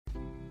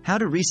How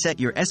to reset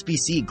your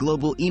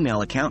Sbcglobal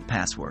email account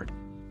password.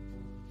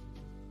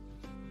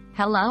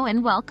 Hello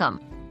and welcome.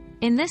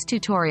 In this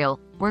tutorial,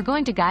 we're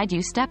going to guide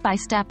you step by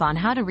step on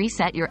how to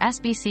reset your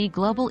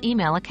Sbcglobal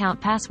email account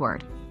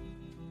password.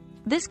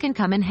 This can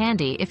come in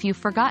handy if you've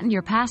forgotten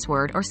your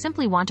password or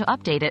simply want to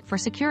update it for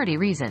security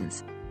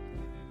reasons.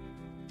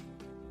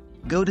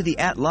 Go to the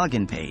ATT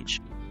Login page.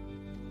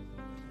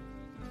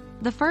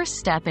 The first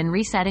step in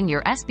resetting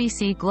your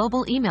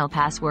Sbcglobal email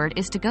password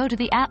is to go to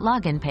the ATT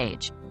Login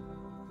page.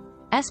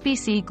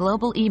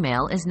 Sbcglobal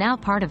Email is now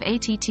part of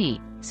ATT,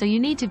 so you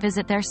need to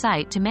visit their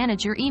site to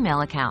manage your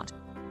email account.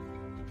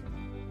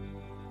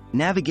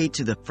 Navigate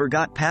to the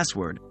Forgot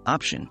Password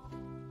option.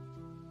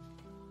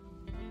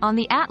 On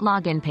the ATT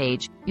Login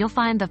page, you'll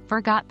find the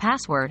Forgot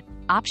Password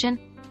option.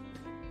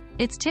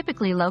 It's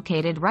typically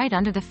located right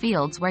under the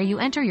fields where you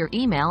enter your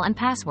email and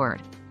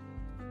password.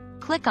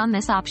 Click on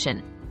this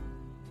option.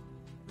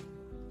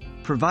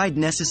 Provide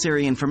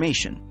necessary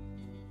information.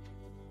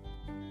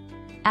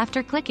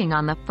 After clicking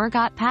on the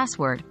Forgot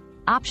Password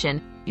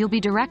option, you'll be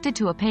directed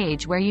to a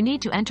page where you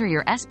need to enter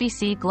your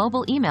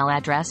Sbcglobal email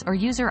address or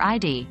user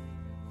ID.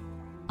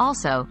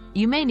 Also,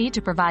 you may need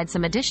to provide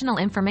some additional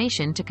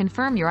information to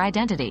confirm your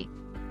identity.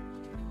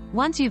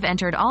 Once you've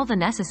entered all the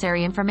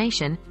necessary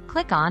information,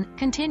 click on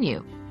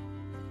Continue.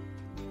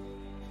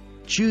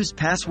 Choose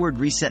Password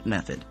Reset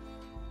Method.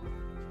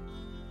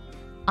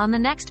 On the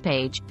next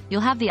page,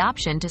 you'll have the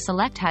option to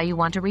select how you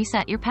want to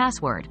reset your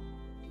password.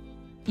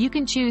 You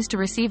can choose to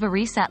receive a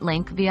reset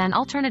link via an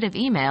alternative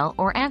email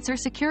or answer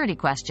security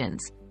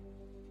questions.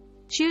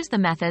 Choose the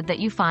method that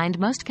you find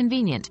most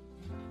convenient.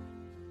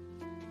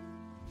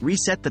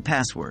 Reset the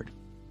password.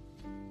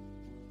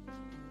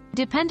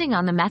 Depending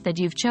on the method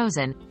you've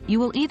chosen, you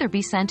will either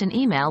be sent an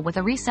email with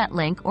a reset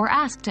link or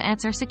asked to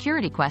answer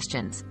security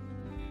questions.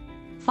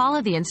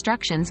 Follow the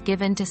instructions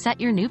given to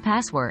set your new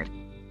password.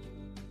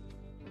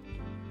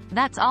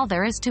 That's all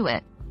there is to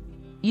it.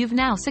 You've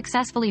now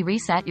successfully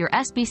reset your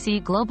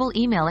Sbcglobal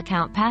email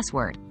account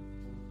password.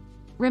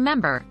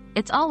 Remember,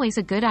 it's always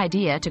a good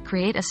idea to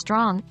create a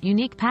strong,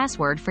 unique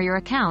password for your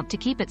account to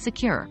keep it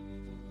secure.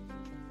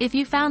 If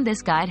you found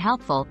this guide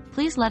helpful,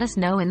 please let us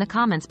know in the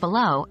comments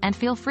below and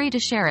feel free to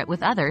share it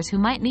with others who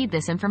might need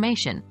this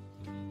information.